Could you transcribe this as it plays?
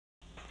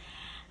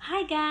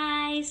Hi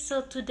guys!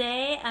 So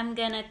today I'm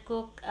gonna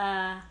cook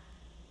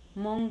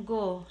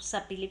monggo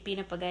sa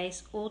Pilipino pa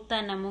guys. Uta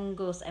na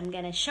monggos. I'm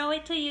gonna show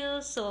it to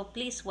you. So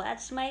please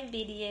watch my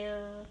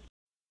video.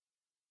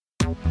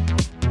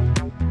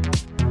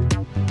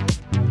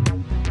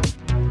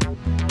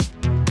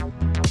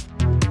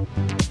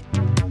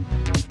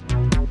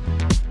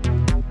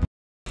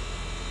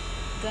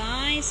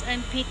 Guys,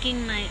 I'm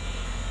picking my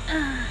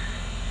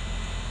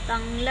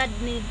tanglad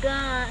ni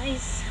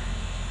guys.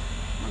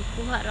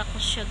 Magkuha ra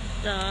ko siya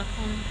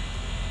dahon.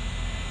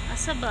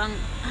 Asa bang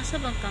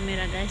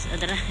camera guys?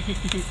 Adra.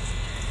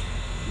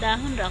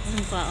 Dahon ra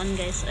akong kuhaon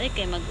guys. Ay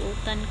kay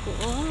magutan ko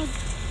og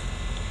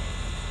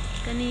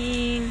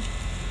kaning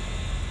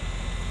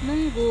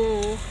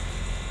monggo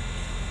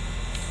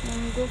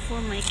for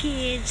my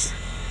kids.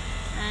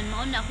 And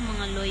mauna akong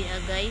mga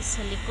loya guys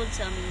sa likod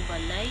sa aming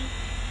balay.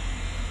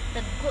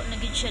 Dagko na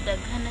gid siya,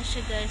 daghan na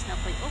siya guys. Na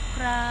ako'y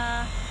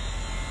okra.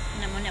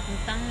 Naman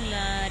akong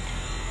tanglad.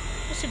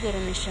 Siguro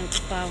na siyang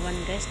ipawan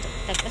guys,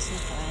 tagas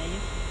na kaayo.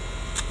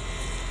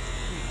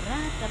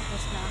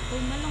 Tapos na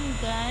ako'y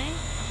malunggay,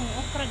 akong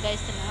okra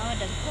guys, tanawa,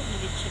 dagko na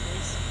gid siya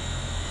guys.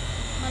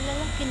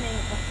 Malalaki na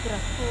yung okra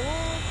ko.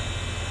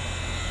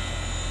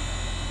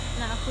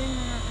 Na ako'y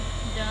mga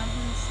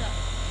dahon sa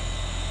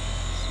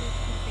sweet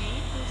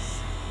potatoes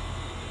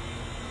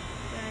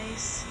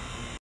guys.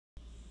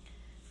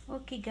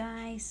 Okay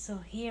guys,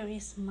 so here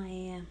is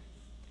my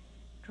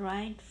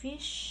dried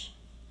fish.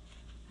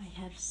 I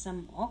have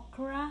some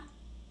okra.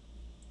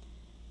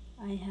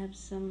 I have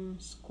some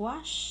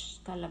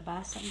squash,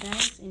 kalabasa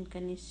guys, in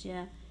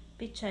kanisya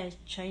pichay,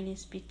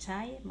 Chinese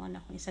pichay. Mao na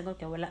akong isagol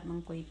kay wala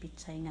man ko'y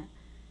pichay nga.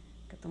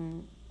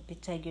 Katong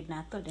pichay gyud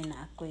nato din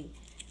na ako'y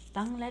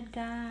tanglad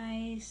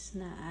guys,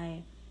 na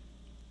ay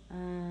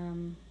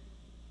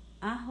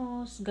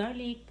ahos,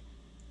 garlic,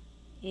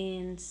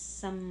 and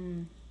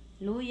some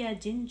luya,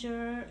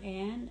 ginger,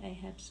 and I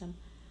have some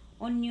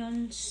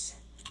onions.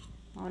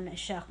 Mao na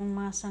siya akong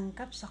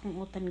masangkap sa akong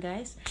utan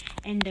guys.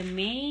 And the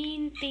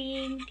main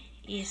thing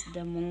is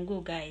the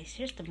monggo guys.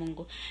 Here's the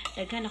monggo.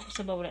 Daghan ako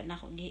sa bawala na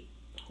ako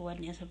gihuwad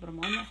niya sa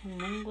promo na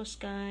akong monggos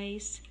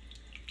guys.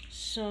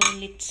 So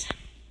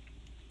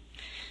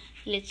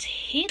let's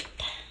hit.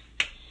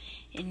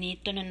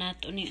 Inito na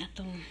nato ni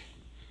atong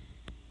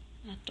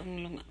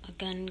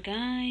lungagan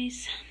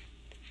guys.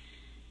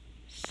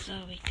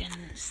 So we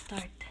can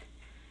start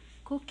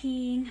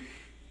cooking.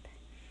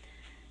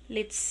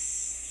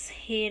 Let's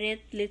heat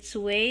it. Let's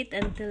wait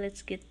until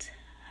it gets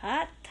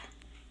hot.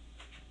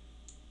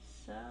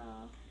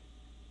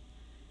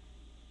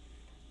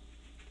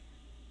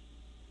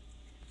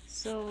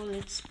 So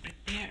let's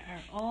prepare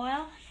our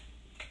oil.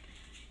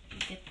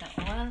 Get the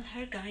oil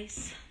here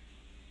guys.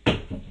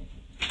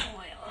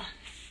 Oil.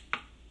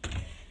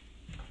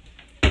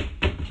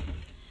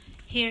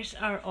 Here's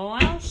our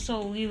oil.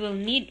 So we will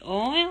need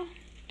oil.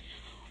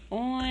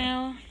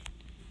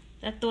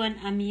 That one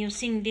I'm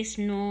using this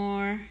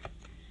nor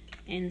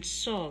and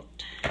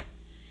salt.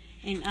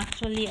 And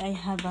actually I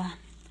have a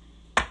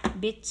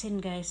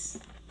bitsin guys.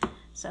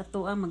 Sa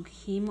atoa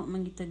maghimo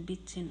mangitag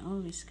bitsin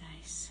always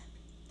guys.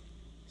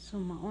 So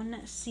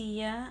mauna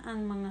siya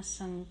ang mga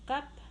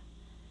sangkap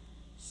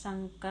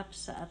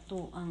sa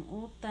ato ang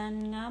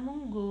utan nga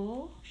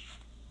monggo.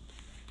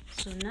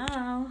 So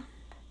now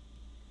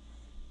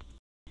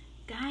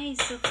guys,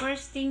 so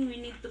first thing we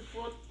need to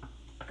put,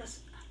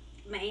 kasi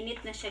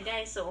mainit na siya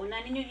guys. So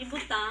una ninyo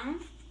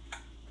ibutang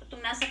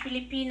itong nasa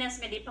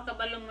Pilipinas nga di pa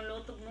kabalo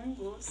mulutog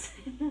monggos.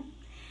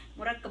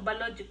 Murag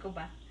kabalo jud ko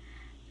ba?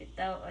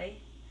 Bitaw ay.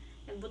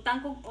 Nagbutang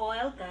kog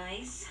oil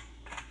guys.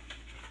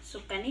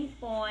 So kaning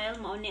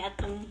oil mao ni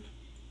atong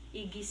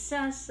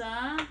igisa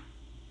sa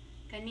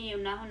kani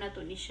unahon nato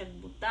ni siya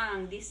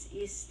butang. This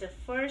is the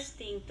first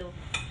thing to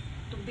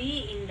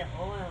be in the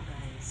oil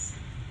guys.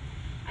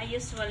 I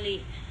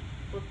usually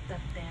put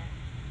that there.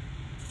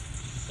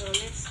 So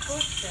let's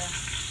put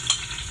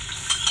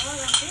all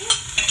of it.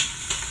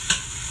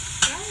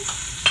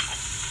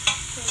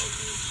 So let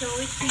me show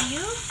it to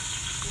you.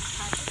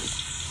 I'm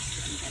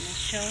gonna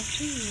show it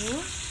to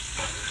you.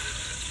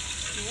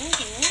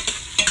 Okay.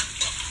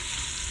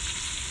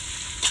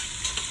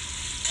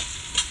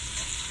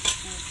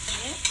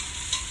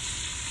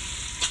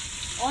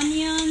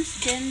 Onions,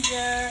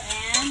 ginger,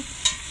 and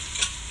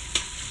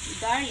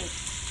garlic.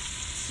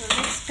 So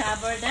let's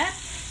cover that.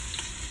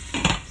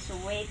 So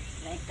wait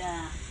like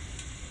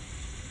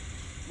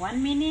 1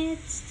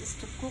 minute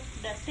just to cook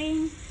the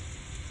thing.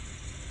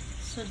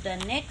 So the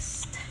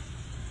next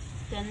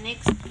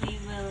we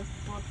will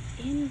put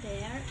in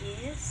there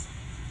is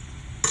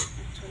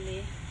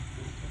actually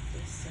put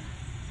this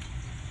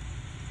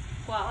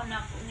kuwaon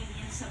na po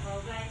niya sabaw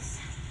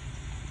guys.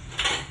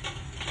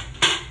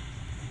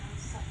 Ang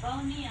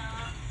sabaw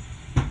niya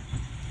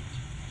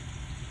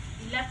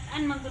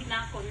ilatan magud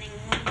na ako ning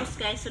monggos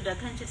guys. So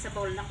daghan siya sa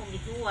bowl na akong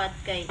gihuwad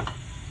kay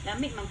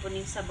lamig man po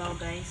ning sabaw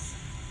guys.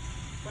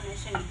 Kung na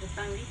siyang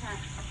ibutang diha.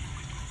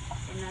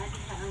 Kaya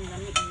diha ang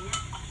lamig niya.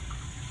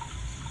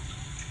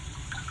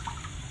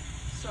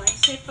 So I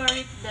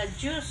separate the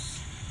juice.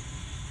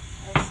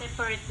 I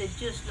separate the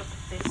juice. Look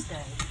at this,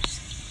 guys.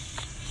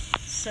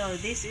 So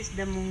this is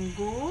the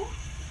monggo,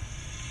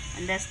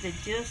 and that's the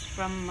juice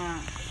from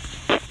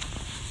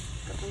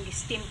kapag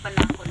steam pa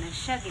na ako na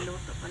siya,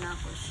 giluto pa na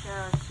ako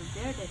siya. So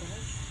there that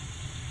is.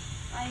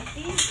 I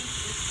think it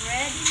is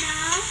ready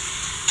now.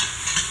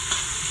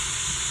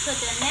 So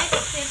the next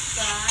step,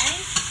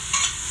 guys,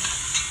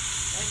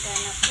 we're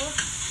gonna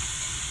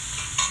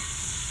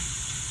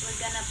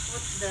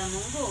put the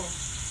monggo.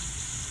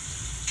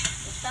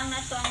 Butang na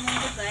to ang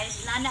monggo,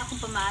 guys. Nana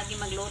akong pamaagi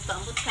magluto.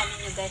 Ambot sa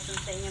ninyo, guys,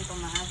 kung sa inyong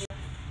pamaagi.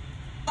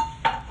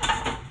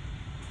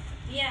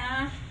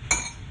 Yeah.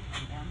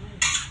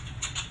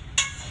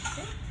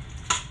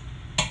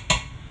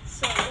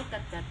 So look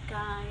at that,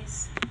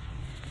 guys.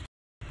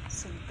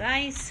 So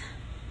guys,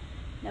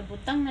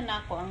 nabutang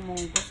na ako ang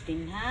munggos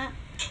din, ha.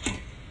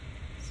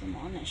 So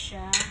mo na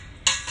siya.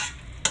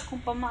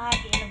 Kung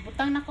pamaagi,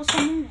 nabutang na ko sa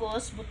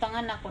munggos,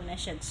 butangan ako na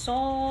siya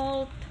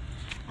salt,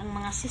 ang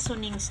mga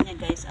seasonings niya,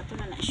 guys. Ato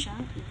na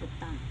siyang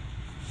ibutang.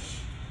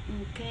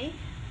 Okay,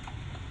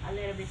 a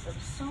little bit of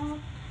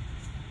salt.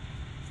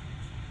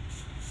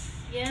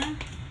 Yeah,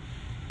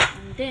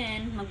 and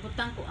then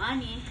magbutang ko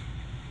ani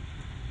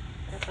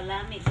para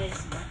palami,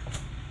 guys, ba.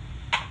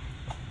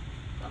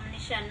 Kung ni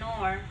siya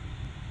nor,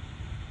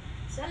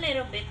 so a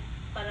little bit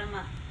para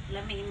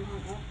malami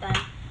imong utan.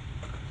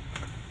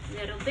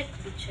 Little bit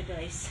good siya,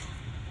 guys.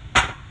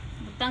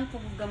 Butang ko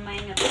gamay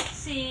nga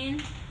bitsin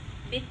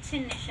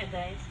ni siya,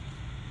 guys.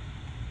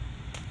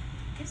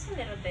 Just a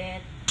little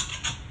bit.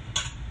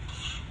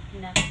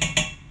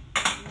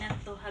 Enough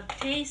to have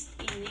taste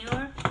in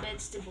your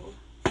vegetable.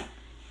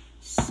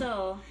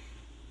 So,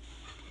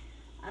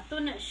 ato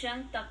na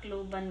siyang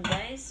takloban,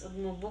 guys. Ug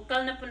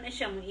mubukal na po na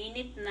siya,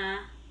 muinit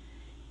na.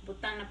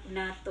 Butang na po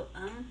nato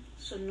ang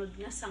sunod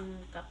nga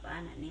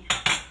sangkapana niya.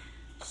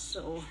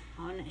 So,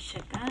 ako na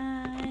siya,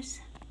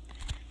 guys.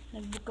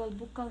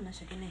 Nagbukal-bukal na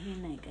siya,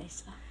 kinahinay,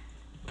 guys.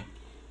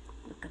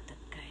 Look at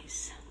that,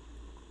 guys.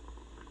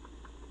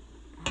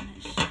 Ako na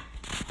siya.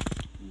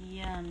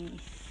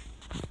 Yummy.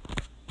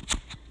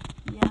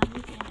 Yummy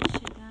kaya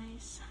siya,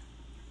 guys.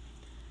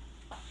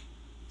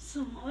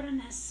 So, maura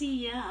na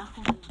siya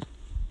akong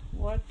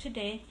work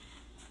today.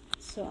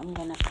 So, I'm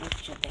gonna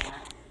put you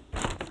there.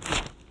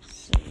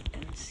 So, you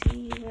can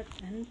see what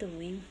I'm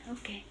doing.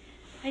 Okay.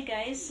 Hi,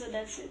 guys. So,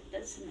 that's it.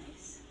 That's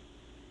nice.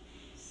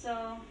 So,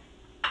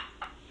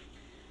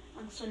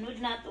 ang sunod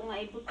na ito nga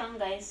ibutang,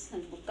 guys.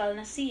 Nagbukal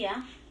na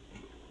siya.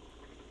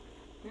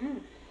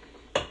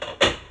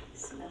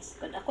 Smells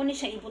good. Ako ni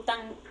siya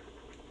ibutang,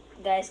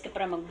 guys, kaya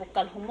para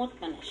magbukal. Humot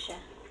pa na siya.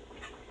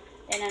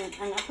 And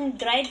ang akong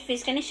dried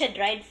fish, kani siya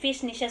dried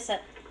fish ni siya sa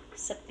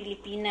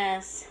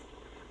Pilipinas.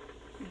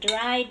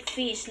 Dried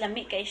fish,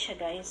 lami kay siya,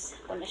 guys.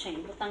 Ako na siya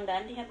ibutang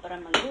dali ha para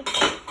maluto.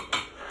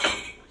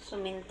 So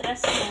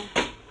mintras na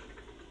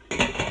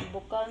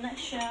bukal na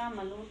siya,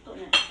 maluto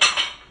na siya.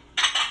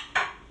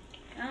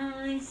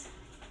 Guys.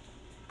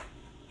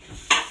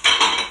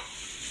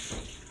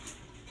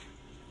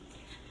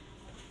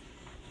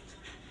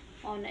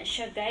 Oh na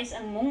siya, guys,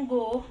 ang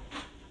monggo.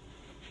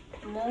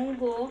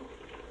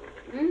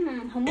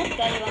 Humot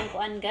kayo ang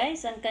kuan,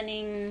 guys, ang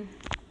kaning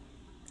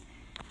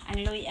ang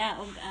luya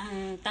og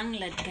ang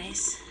tanglad,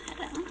 guys.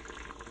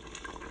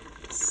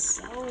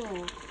 So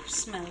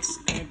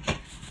smells good.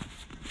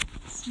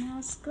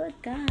 Smells good,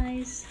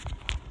 guys.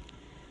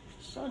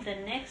 So the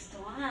next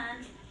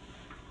one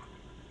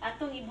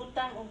atong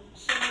ibutang og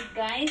sunod,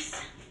 guys,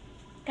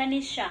 kani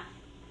siya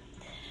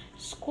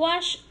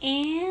squash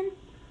and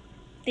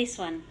this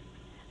one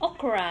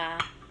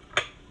okra.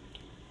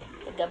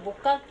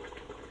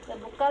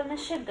 Bukal na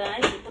siya,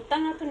 guys.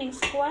 Ibutang nato ning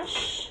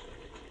squash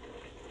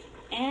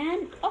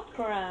and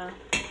okra.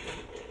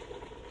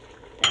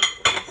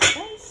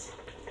 Guys,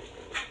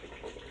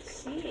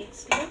 see, it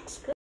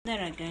looks good.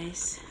 Dara,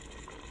 guys.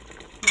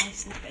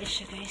 Nice na kayo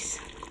siya, guys.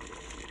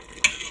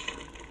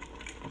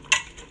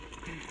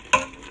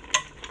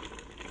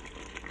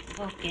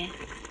 Okay.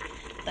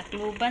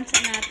 Takluban sa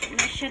nato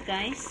na siya,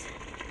 guys.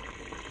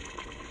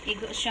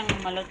 Igo siyang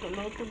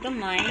maluto-luto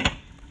gamay.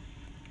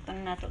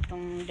 Tang nato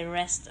tong the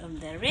rest of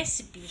the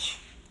recipe.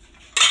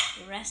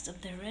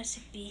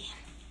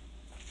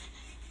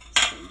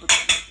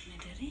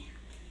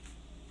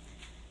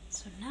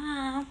 So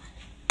now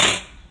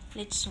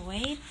let's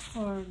wait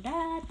for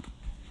that.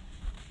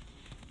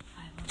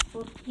 I will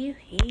put you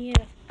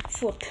here.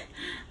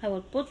 I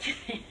will put you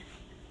here.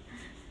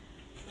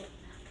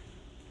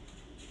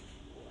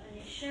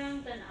 Ano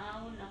siyang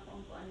tanawon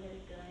akong kuandar,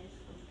 guys,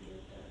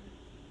 computer.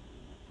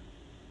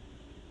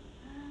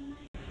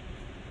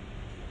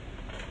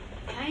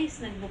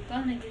 Guys,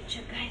 nagbukal na yun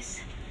siya,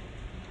 guys.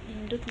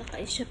 Nindot na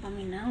kayo siya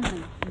paminaw.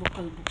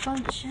 Nagbukal-bukal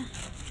na siya.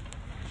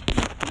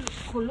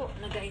 Kulo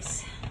na,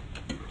 guys.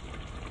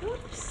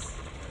 Oops.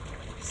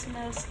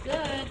 Smells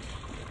good.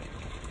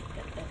 Look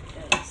at that,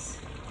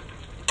 guys.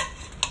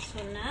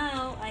 So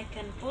now, I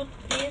can put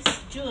this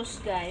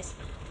juice, guys.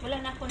 Wala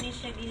na ko ni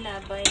siya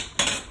gilabay.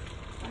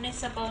 Ano yung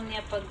sabaw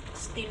niya pag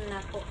steam na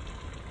ko.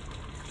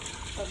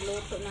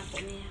 Pagluto na ko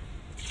niya.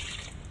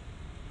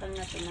 Butang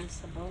natin ang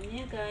sabaw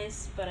niya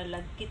guys para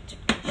lagkit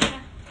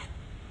siya.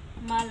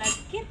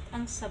 Malagkit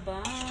ang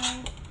sabaw.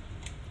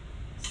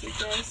 See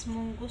guys,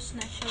 munggos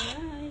na siya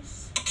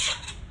guys.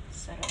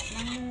 Sarap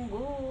ng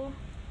munggo.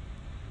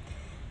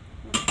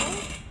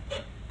 Okay.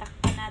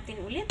 Takpan natin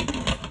ulit.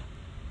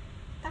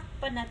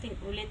 Takpan natin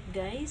ulit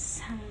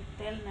guys.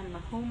 Until na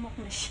mahumok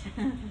na siya.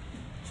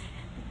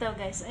 Ito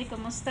guys. Ay,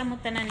 kumusta mo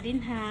tanan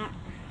din ha?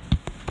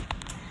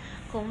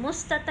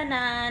 Kumusta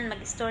tanan?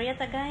 Mag-istorya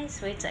ta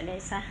guys. Wait sa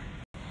guys ha.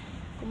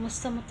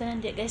 Kumusta mo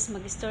tanan di guys?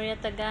 Mag-istorya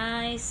ta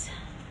guys.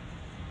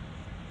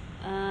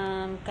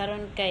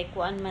 Karon kay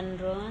kuan man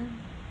ron.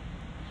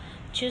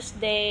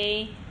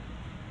 Tuesday.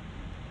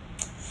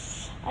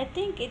 I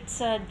think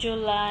it's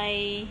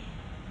July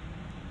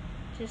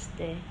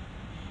Tuesday.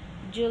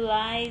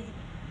 July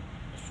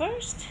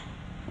 1st.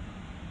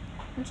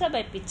 Unsa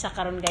bay pizza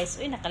karon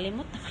guys? Uy,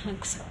 nakalimot na lang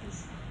ko sa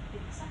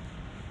pizza.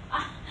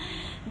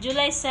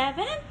 July 7?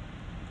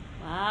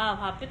 Wow,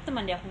 happy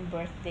naman di akong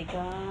birthday,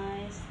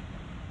 guys.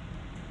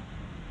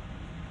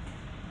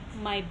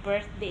 My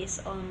birthday is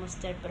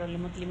almost there, pero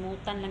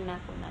limot-limutan lang na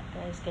ako na,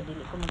 guys.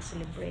 Kadili ko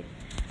mag-celebrate.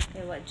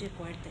 Kaya what do you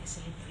kwarta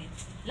i-celebrate?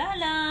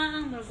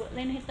 Lalang! Margot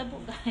lang na hitabo,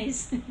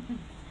 guys.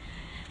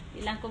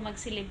 Ilang ko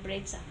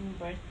mag-celebrate sa akong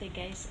birthday,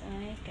 guys.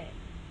 Ay, kaya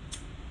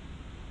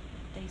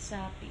tay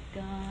sapi,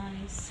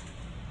 guys.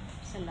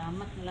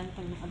 Salamat na lang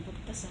pang nakabot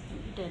pa sa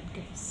akong edad,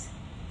 guys.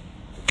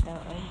 Ito,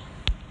 ay.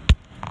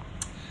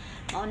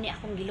 Mauni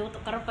akong giluto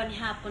karon pa ni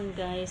hapon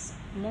guys,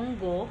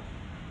 monggo.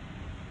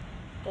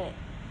 Kay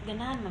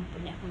ganahan man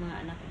po ni akong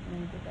mga anak og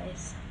monggo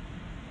guys.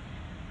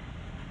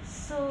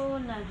 So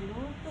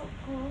nagluto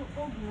ko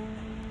og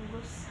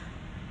monggos.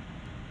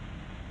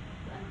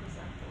 Ano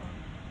sa ako?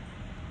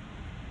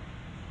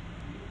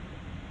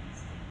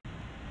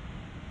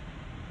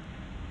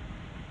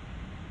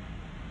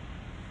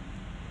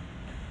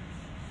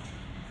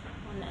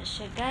 Wala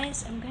siya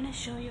guys. I'm gonna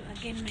show you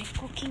again my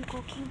cooking.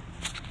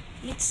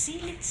 Let's see.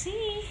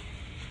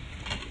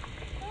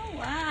 Oh,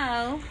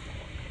 wow.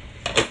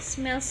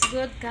 Smells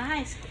good,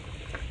 guys.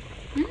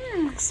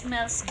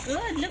 Smells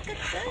good. Look at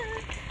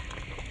that.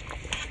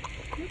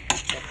 Look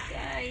at that,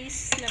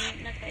 guys.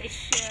 Lamig na kayo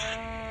siya.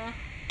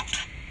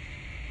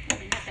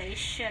 Lamig na kayo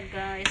siya,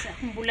 guys.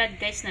 Akong bulad,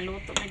 guys.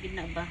 Naluto na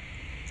gina ba?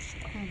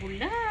 Akong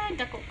bulad.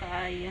 Ako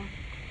kaya.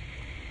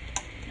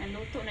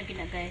 Naluto na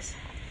gina, guys.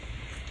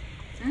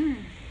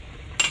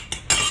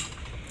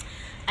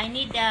 I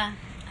need a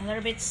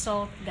little bit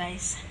salt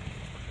guys.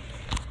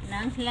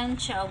 Nang lang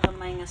siya o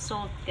gamay nga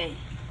salt kay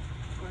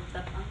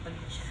tap ang pag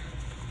siya.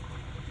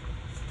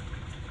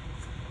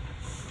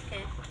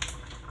 Okay.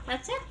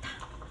 That's it.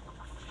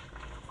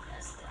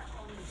 That's the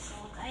only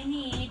salt I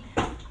need.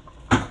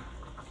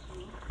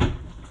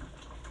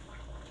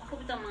 Ako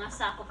bitong mga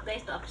sakop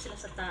guys. To up sila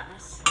sa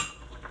taas.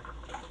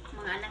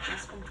 Mga anak na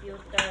sa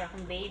computer.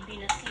 Akong baby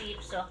na sleep.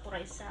 So ako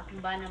raisa.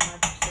 Akong bana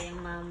madap sa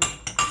yung mama.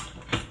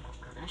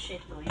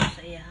 Shit mo yung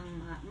sa iyang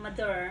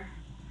mother.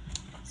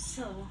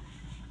 So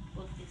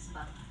put this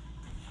back.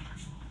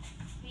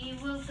 We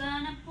will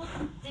gonna put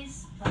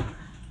this back.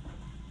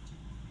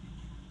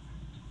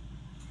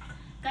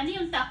 Kani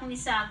yung takong ni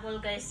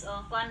sagol guys.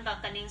 O kuan ba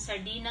kaning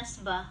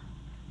sardinas ba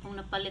kung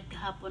napalit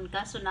kahapon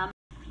kaso na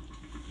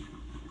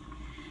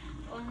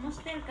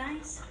almost there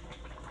guys.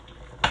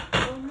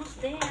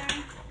 Almost there.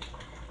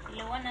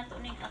 Ilawan na to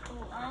ning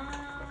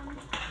atuang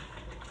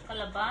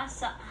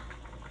kalabasa.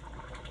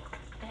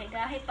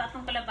 Gahi pa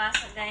itong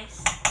kalabasa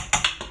guys.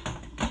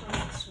 So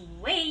let's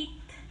wait.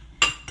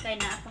 Kaya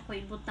na ako ko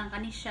ibutang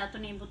kanisya.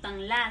 Ito na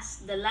ibutang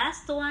last. The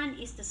last one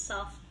is the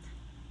soft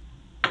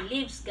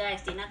leaves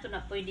guys. Di na ito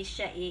na pwede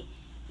siya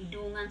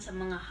idungan sa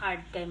mga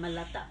hard. Kaya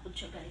malata po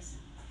siya guys.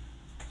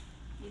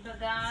 Diba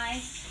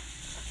guys?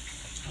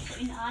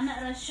 So inaana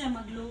ra siya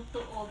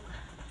magluto og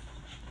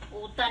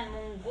utan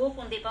munggo.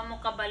 Kung di pa mo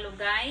kabalo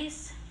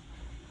guys.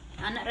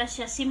 Ana ra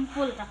siya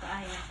simple na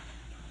kaayo.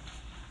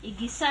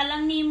 Igisa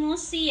lang nimo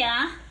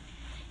siya.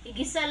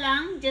 Igisa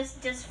lang. Just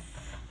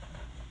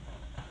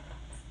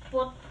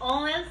put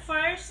oil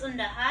first on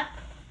the hot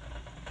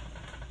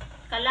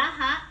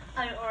kalaha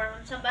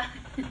or unsa ba?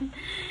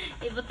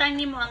 Ibutang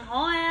nimo ang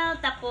oil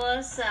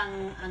tapos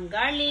ang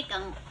garlic,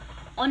 ang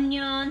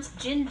onions,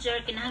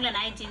 ginger. Kinahanglan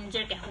ay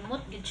ginger kay humot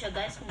gid siya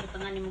guys kung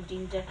butangan nimo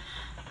ginger.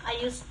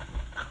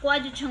 Ako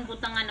adyo siyang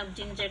butangan og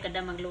ginger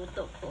kada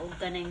magluto ko og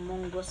kanay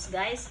monggos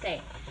guys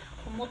kay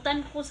humutan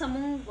ko sa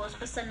munggos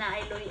basta na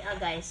ay loya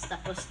guys.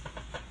 Tapos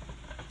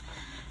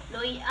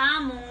loya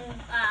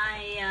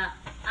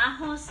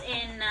ahos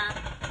and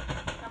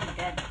oh my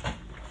god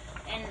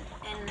and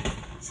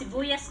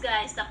sibuyas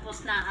guys.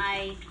 Tapos na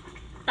ay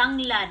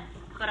tanglad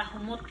para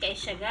humot kay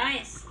siya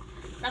guys.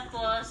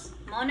 Tapos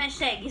mao na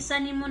siya gisa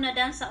nimo na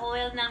dan sa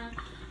oil ng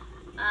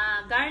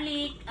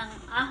garlic, ang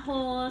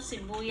ahos,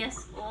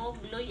 sibuyas o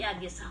loya.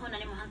 Gisahon na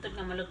nimo hantod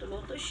nga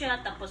maluto-luto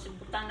siya. Tapos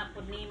ibutang na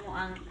pud nimo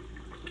ang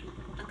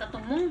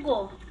katong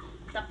munggo.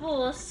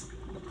 Tapos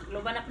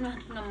loba na po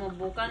na mo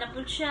buka na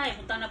po siya.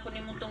 Ibutang na po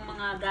nimo tong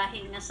mga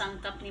gahi nga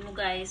sangkap nimo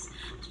guys.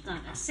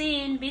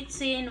 Asin,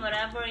 bitsin,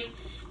 whatever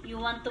you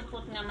want to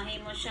put nga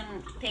mahimo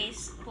siyang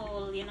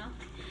tasteful, you know.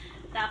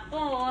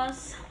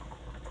 Tapos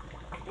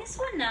this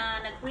one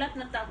na nagkulat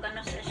na tao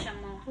gano sa siya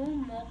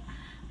mahumok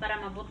para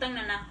mabutang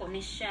na nako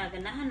ni siya.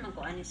 Ganahan man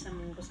ko ani sa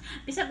munggos.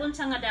 Bisag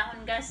unsa nga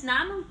dahon guys,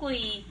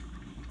 naakoy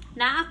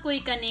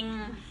kaning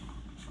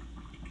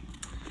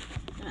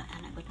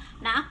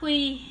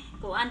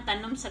kuan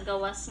tanom sa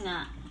gawas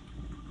nga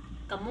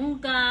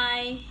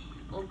kamunggay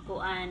o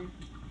kuan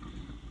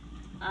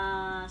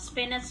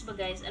spinach ba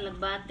guys,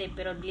 alagbate,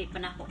 pero dili pa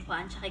nako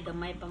kuan siya kay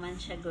gamay pa man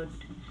siya good.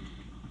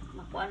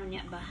 Makuano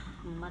niya ba?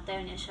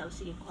 Matayo niya siya o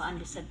sige kuhaan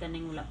bisag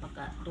kaning wala pa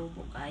ka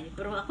tubo kayo.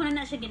 Pero ako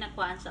na siya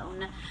ginakuhaan sa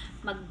una.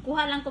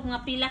 Magkuha lang ko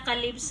mga pila ka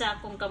leaves sa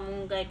akong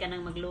kamunggay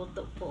kanang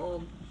magluto ko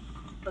og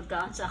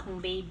pagkaon sa akong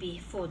baby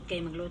food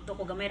kay magluto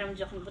ko gamay ram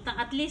jok butang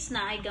at least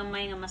na ay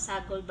gamay nga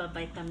masagol ba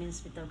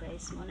vitamins bitaw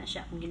guys. Mo na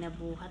siya akong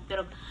ginabuhat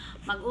pero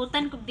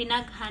magutan kog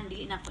dinaghan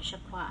dili na ko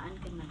siya kuhaan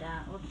kay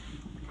madaot.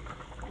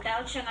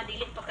 Madaot siya nga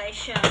dili pa kay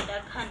siya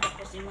daghan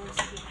tapos imong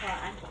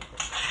sigihaan.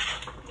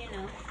 You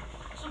know.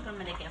 Sobrang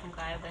malaki akong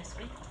kayo guys.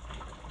 Wait.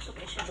 So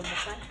kaya siya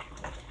gumukan.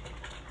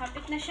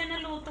 Hapit na siya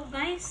naluto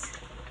guys.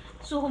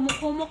 So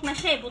humuk-humuk na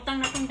siya. Butang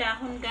na itong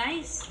dahon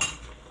guys.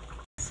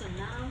 So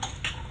now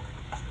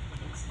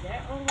it's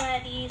there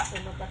already. So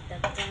look at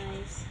that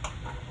guys.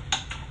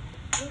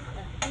 Look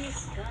at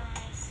this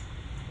guys.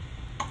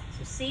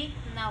 So see,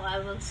 now I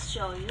will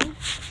show you.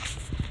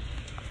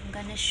 I'm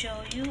gonna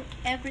show you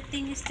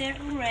everything is there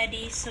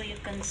already. So you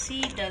can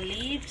see the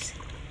leaves,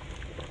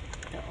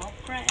 the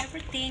okra,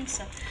 everything.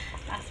 So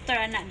after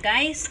na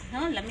guys,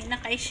 no, lami na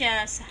kay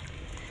siya.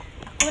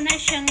 Ako na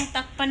siyang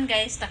takpan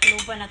guys,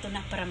 takluban na to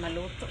na para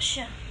maluto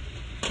siya.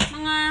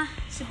 Mga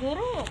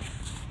siguro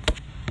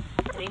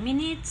 3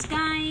 minutes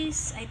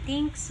guys, I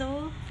think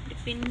so.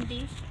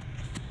 Depende.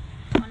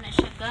 Ano na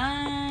siya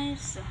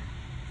guys. So,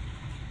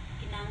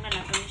 kinanglan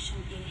na ko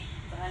siyang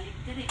ibalik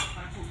diri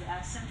para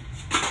hugasan.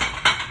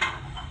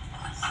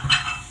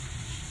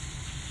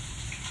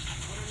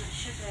 Ano na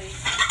siya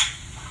guys.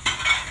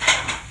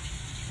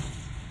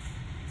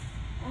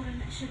 Oras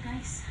na siya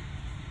guys.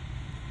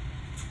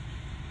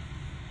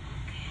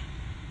 Okay.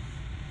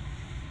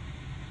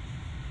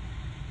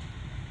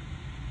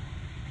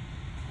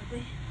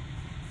 Okay.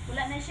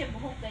 Wala na siya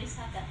buhok guys.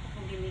 Hata ko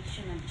kung i-make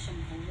sure na siya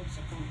mahulog sa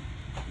kong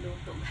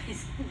luto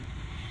guys.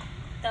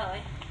 Ito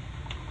eh.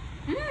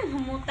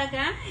 Humuta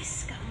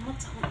guys. Kamot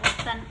sa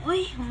humutan.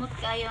 Uy, humut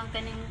kayo ang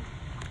kaning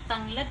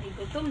tanglad.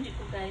 Igutom di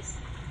ko guys.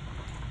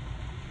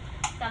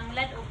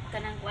 Tanglad o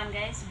kanang kuan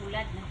guys.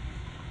 Bulad na.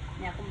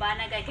 Ya, kung ba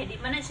na guys, kaya di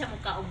man na siya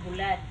mukha o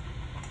bulad.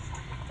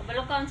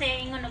 Kabalo ka sa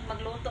ingon,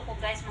 magluto ko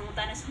guys,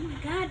 mangutanas, oh my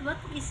god, what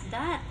is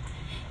that?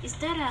 Is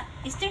there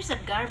a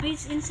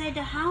garbage inside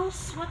the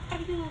house? What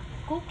are you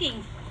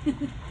cooking?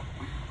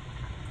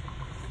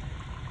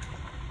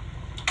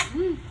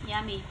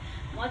 Yummy.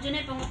 Mo dyan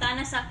ay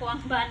pangutanas sa ako ang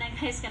bana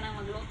guys, kanang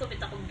magluto,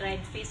 bita kong dried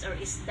fish or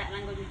isda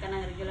lang gawin ka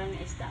ng regular na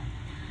isda.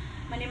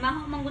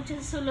 Manimaho manggod siya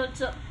sa sulod,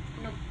 so,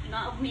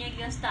 naog niya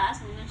yung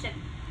taas, nung siya,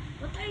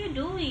 what are you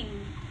doing?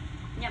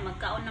 Nya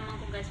magkaon naman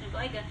ko guys, ko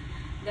ay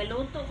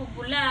galuto ko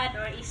bulad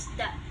or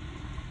isda.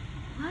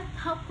 What?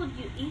 How could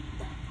you eat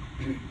that?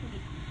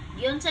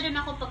 Diyon sa doon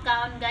ako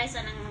pagkaon guys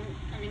anang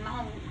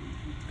animahong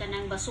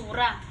kanang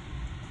basura.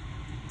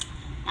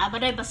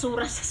 Abaday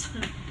basura sa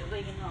sulod.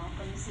 Goy ginoo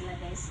ko ni sila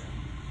guys.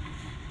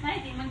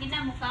 Ay di man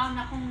ginamukhaon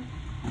akong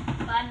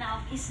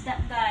bana og isda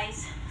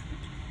guys.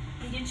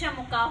 Diyon siya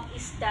mukha og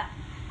isda.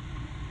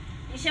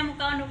 Di siya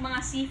mukha ng mga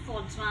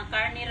seafoods, mga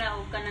karne ra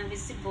o kanang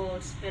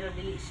vegetables, pero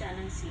dili siya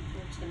ng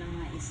seafoods, kanang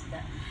mga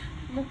isda.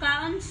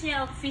 Mukhaon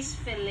siya og fish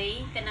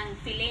fillet, kanang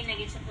fillet na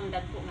gid siya kung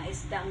dagko nga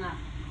isda nga.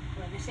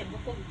 Wala siya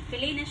bukog,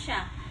 fillet na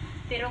siya.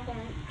 Pero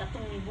kung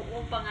katong buo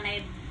pa nga na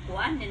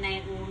kuan, din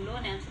na ulo,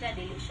 na sila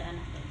dili siya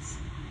na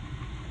guys.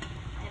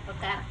 Ay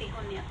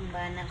pagkaartihon niya kung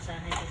banap sa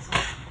hay guys.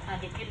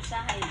 Dipil sa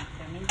hay,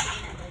 perminti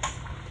na guys.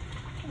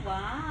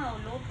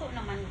 Wow, luto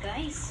naman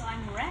guys. So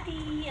I'm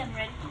ready. I'm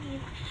ready to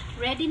eat.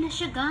 Ready na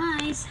siya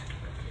guys.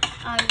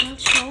 I will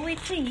show it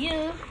to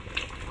you.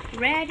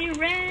 Ready.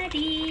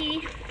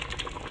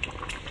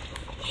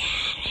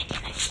 Yeah,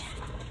 ready na siya.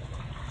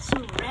 So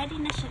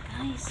ready na siya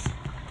guys.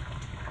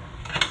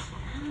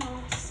 So now,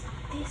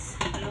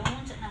 this.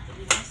 Balungon sa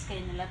natin guys.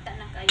 Kaya nalata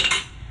na kayo.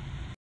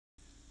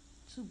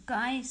 So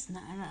guys,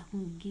 naara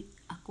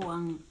ako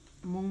ang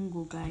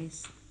monggo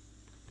guys.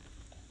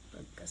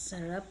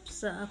 Pagkasarap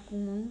sa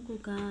akong monggo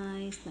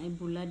guys.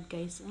 Naibulad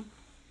guys.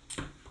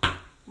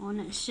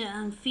 Una siya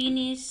ang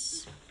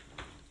finished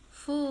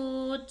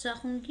food sa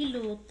akong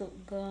giluto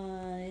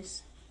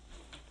guys.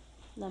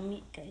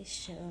 Lami guys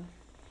siya.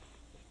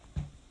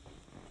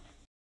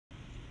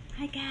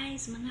 Hi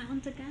guys, mga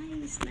unta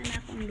guys. Na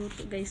akong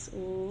luto guys.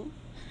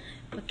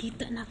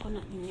 Pakita na ako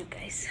na ninyo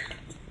guys.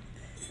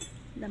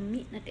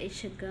 Lami na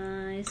guys siya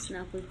guys.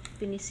 Na ako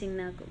finishing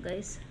na ako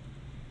guys.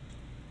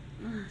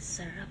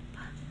 Sarap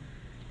pa.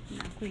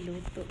 Na ako'y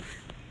luto.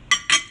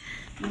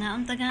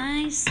 Naunta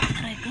guys.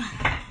 Aray ko.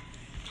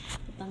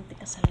 Putang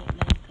tika sa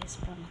live guys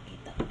para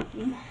makita.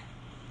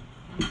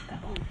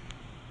 Mokaon.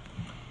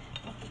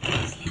 Okay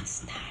guys.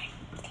 start.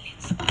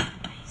 Let's start,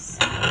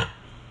 guys.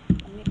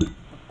 Kami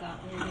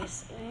pagkaon,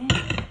 guys.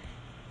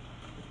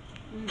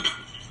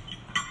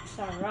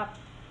 Sarap.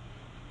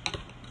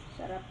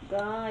 Sarap,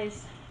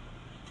 guys.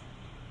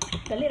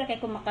 Dali ra kay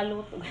ko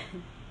makaluto.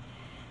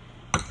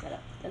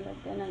 Sarap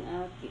talaga ng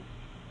aking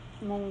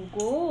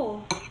monggo.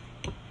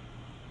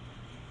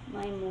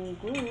 May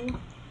monggo.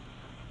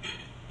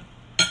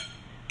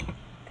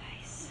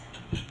 Guys.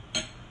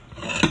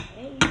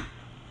 Okay.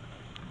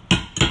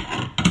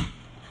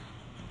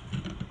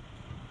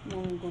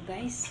 Monggo,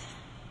 guys.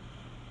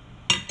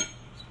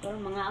 Super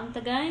mga anta,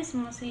 guys.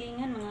 Mga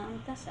silingan, mga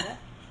anta. Sarap.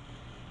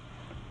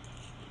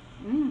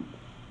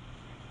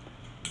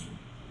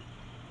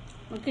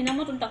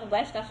 Magkinamot unta ko,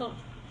 guys, kaso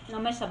na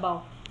may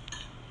sabaw.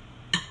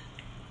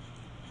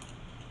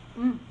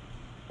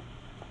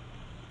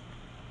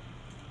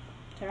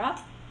 Sarap.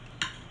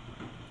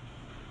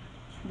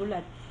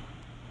 Bulat.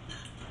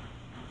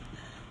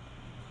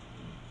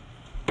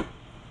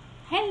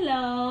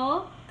 Hello.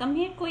 Come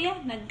here, kuya.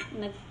 Nag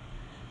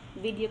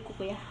video ko,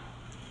 kuya.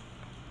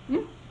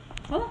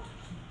 Oh.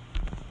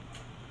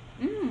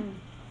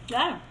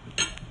 Yeah.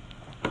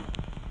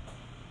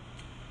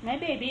 My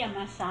baby,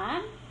 my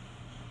son.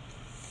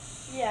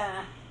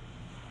 Yeah.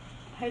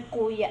 Her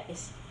kuya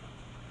is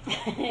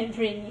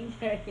bringing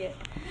her here.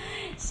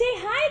 Say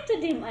hi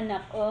to them,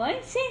 anak. Oy,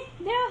 see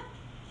there.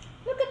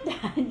 Look at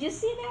that. Did you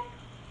see that?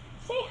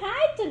 Say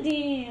hi to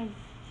them.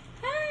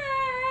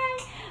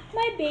 Hi.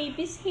 My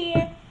baby's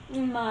here.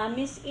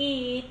 Mommy's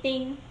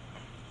eating.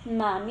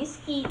 Mommy's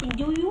eating.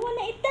 Do you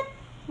wanna eat that?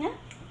 Huh?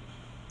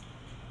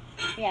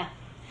 Yeah.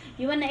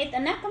 You wanna eat,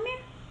 anak? Come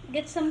here.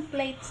 Get some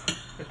plates.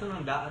 Ito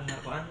nang daan na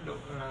kuan,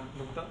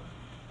 lugto.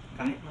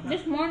 Kahit man.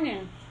 This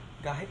morning.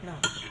 Kahit na.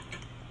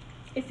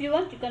 If you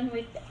want, you can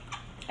wait.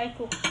 I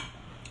cook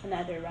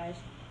another rice.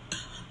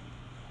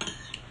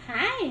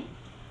 Hi.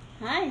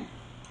 Hi.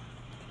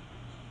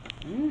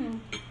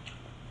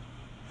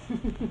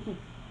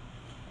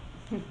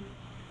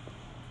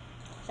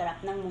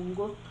 Sarap ng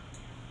munggo.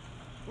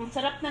 Ang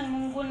sarap ng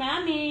munggo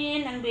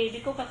namin. Ang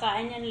baby ko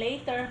kakain yan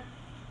later.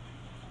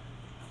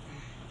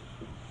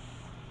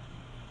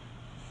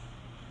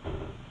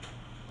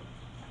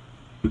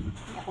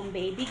 Akong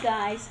baby,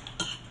 guys.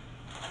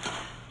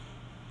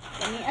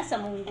 Kani sa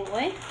munggo,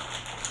 eh.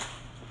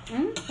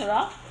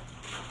 Sarap.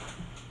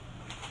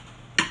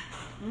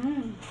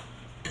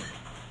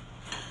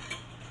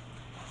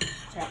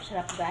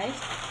 Sarap, guys.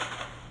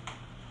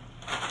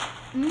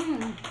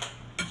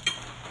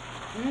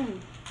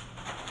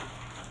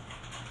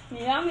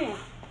 Yummy.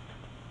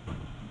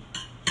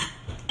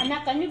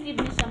 Anak, can you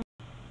give me some?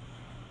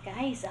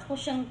 Guys, ako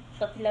siyang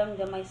patilawang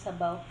gamay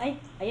sabaw. Ay,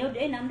 ayaw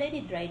din. Namday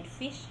ni dried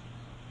fish.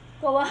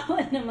 Kawawa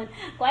naman.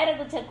 Kuwai ra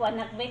gud sa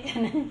kuanak be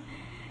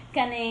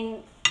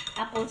kaning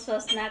apple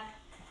sauce nak.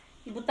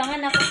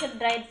 Ibutangan ako sa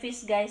dried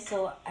fish, guys.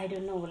 So, I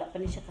don't know, wala pa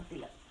ni siya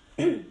katilaw.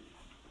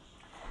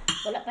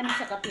 Wala pa ni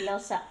siya katilaw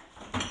sa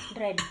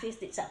dried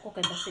fish. Di sa ako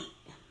kay basig.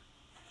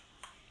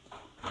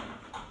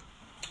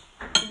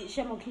 Hindi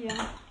siya maghiyang.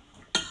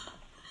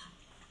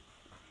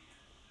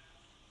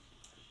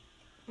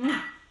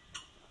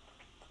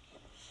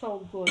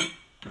 So good.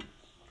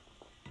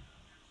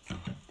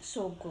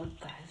 So good,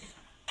 guys.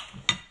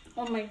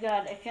 Oh my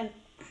god, I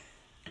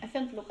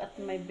can't look at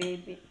my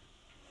baby.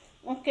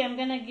 Okay, I'm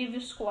gonna give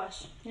you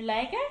squash. You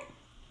like it?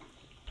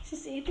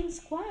 She's eating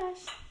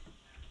squash.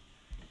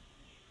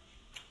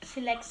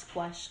 She likes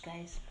squash,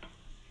 guys.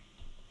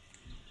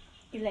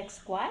 You like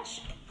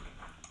squash?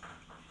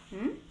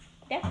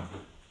 Yeah.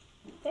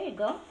 There you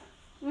go.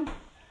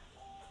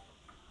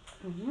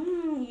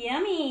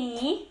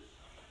 Yummy.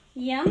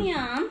 Yum.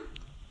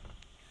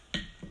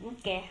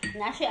 Okay.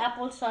 Na siya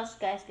apple sauce,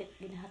 guys.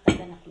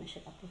 Ginahatagan ako na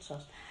siya apple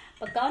sauce.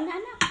 Pagkaon na,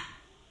 anak.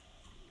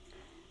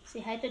 Say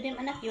hi to them,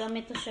 anak. You want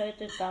me to show it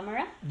to the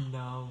camera?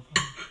 No.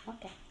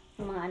 Okay.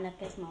 Yung mga anak,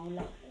 guys,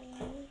 maulap.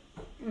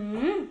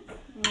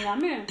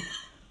 Yummy.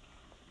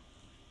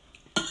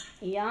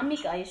 Yummy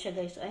kaayo siya,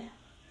 guys. Ay.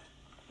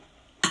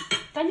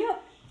 Can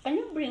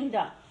you bring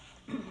that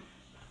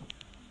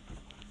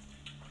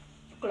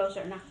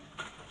closer na?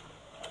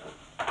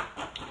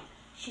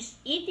 She's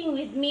eating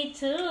with me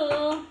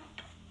too.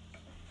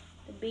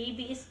 The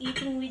baby is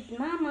eating with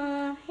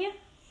mama. Here.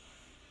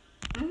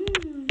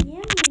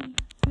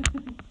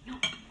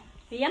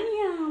 Yummy.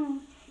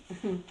 Yum.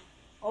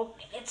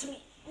 Okay, let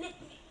me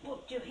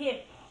put you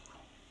here.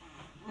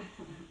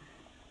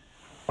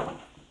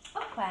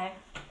 Okay.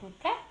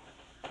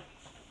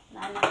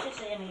 Naanak siya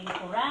sa iyang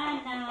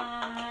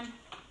lingkuranan.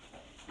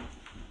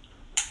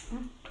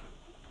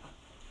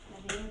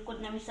 Naglingkod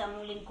namin sa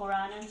among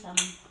lingkuranan sa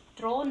among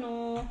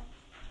trono.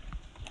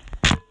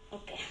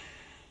 Okay.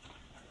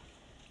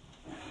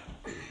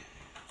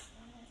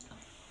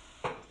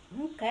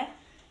 Okay.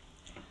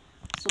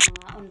 So,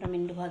 mga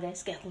ramin duha,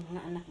 guys. Kaya kung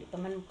mga anak, di pa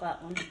man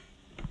mukaon.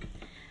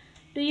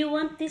 Do you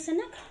want this,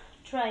 anak?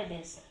 Try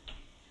this.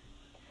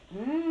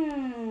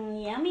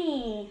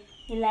 Yummy.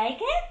 You like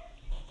it?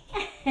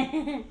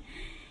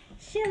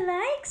 She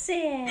likes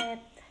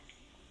it.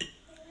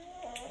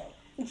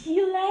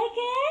 You like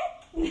it?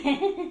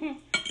 Yummy.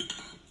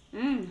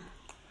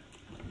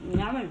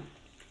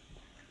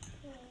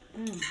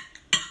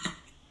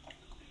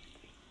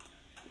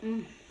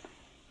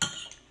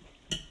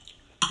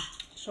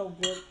 So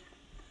good.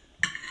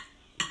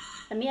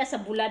 Lamiya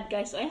sa bulad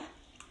guys. Eh.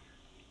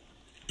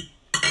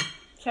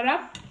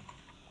 Sarap.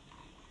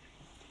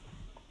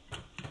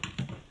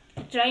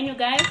 Try nyo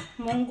guys.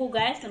 Monggo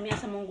guys. Lamiya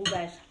sa monggo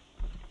guys.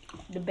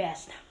 The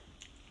best.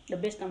 The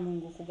best ang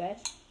monggo ko guys.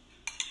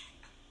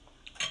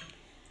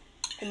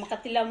 Kung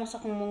makatilaw mo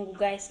sa kong monggo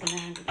guys,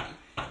 kailangan dito.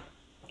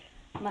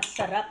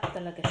 Masarap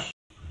talaga siya.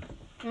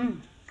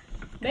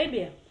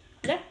 Baby.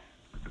 Look.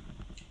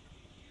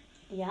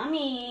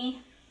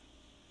 Yummy.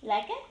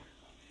 Like it?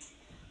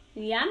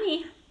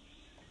 Yummy.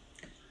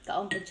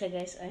 Kaumpit siya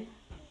guys. Ay.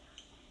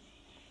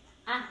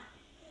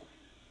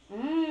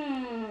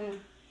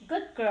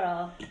 Good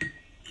girl.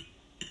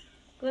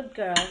 Good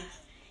girl.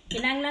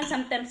 Kinanglan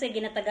sometimes ay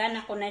ginatagaan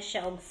ako na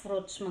siya og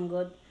fruits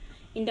manggod.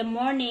 In the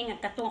morning,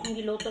 katong akong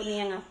giluto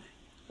niya nga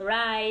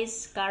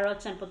rice,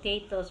 carrots, and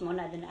potatoes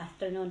muna din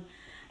afternoon.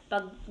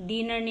 Pag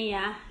dinner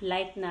niya,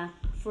 light na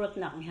fruit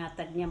na akong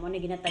hatag niya.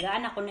 Muna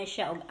ginatagaan ako na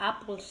siya og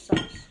apple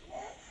sauce.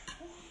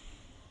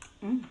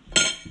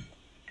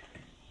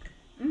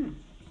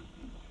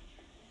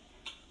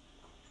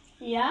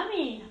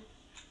 Yummy.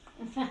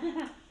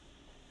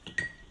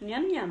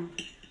 Yum yum.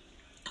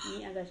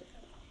 Ini agak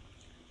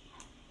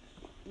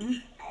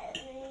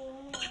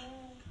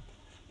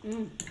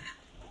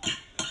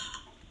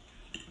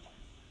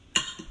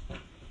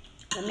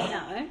Lami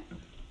na eh.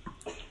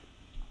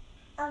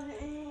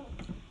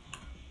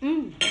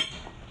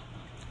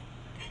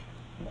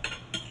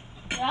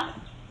 Yeah.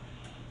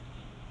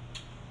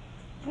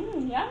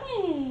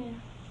 Yummy.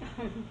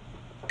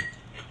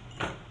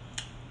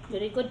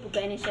 Very good po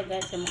kainin siya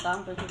guys sa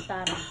Mokaon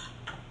pagkitara.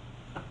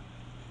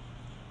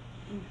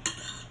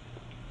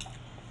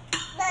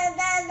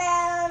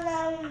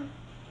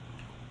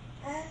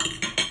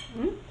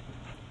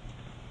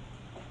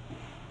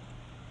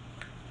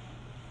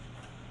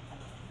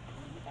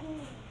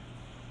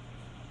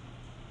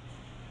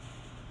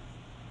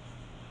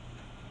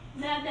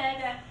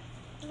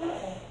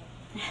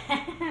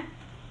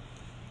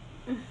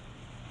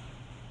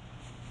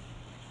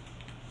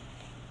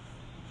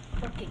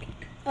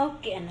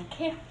 Okay, anak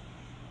here.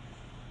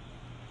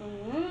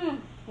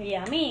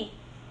 Yummy.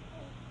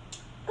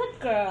 Good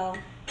girl.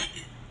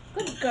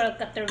 Good girl,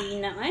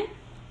 Katerina, eh?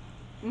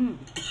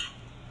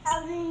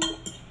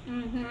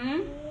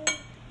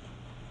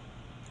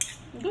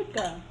 Good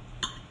girl.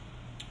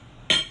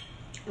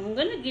 I'm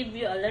gonna give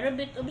you a little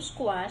bit of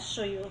squash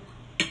so you...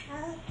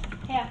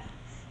 Here.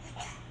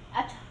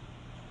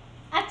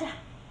 Acha.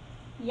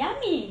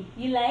 Yummy.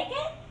 You like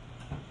it?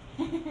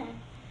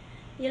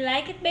 You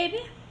like it, baby?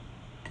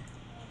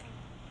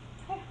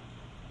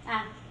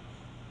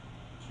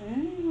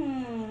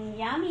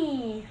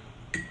 Yummy.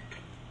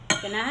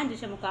 Ganahan din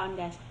sa Mokaon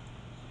guys.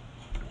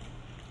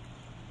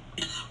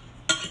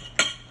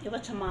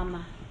 Iwat sa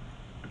mama.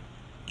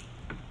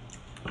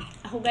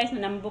 Ako guys,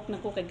 manambok na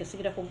ko kay kasi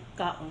gira ko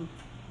kaon.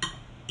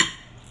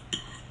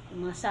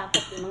 Yung mga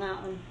sakop, yung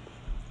mga on.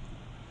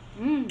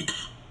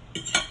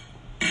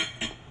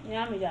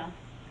 Yummy da.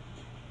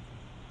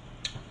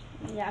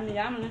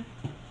 Yummy.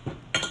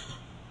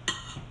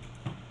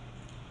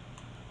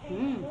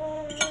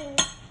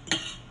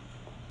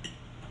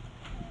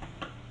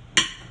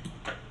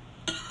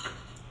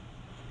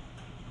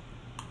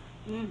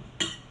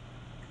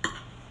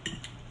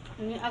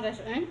 Ini agak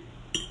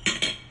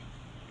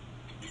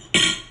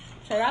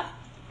sarap.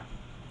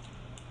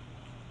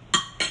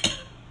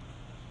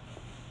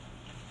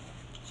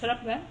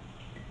 Sarap ba?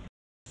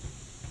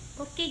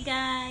 Okay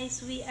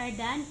guys, we are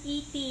done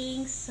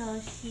eating.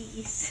 So she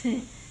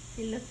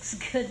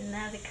looks good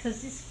now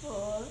because she's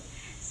full.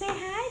 Say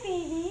hi,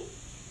 baby,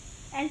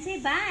 and say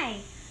bye.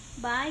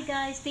 Bye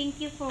guys,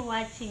 thank you for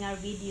watching our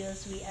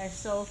videos. We are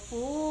so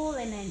full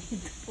and I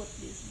need to put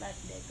this back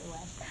there to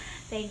wash.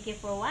 Thank you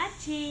for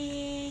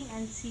watching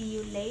and see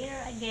you later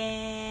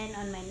again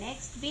on my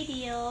next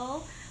video.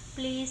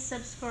 Please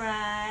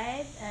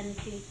subscribe and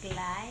click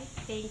like.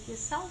 Thank you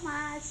so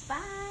much.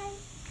 Bye.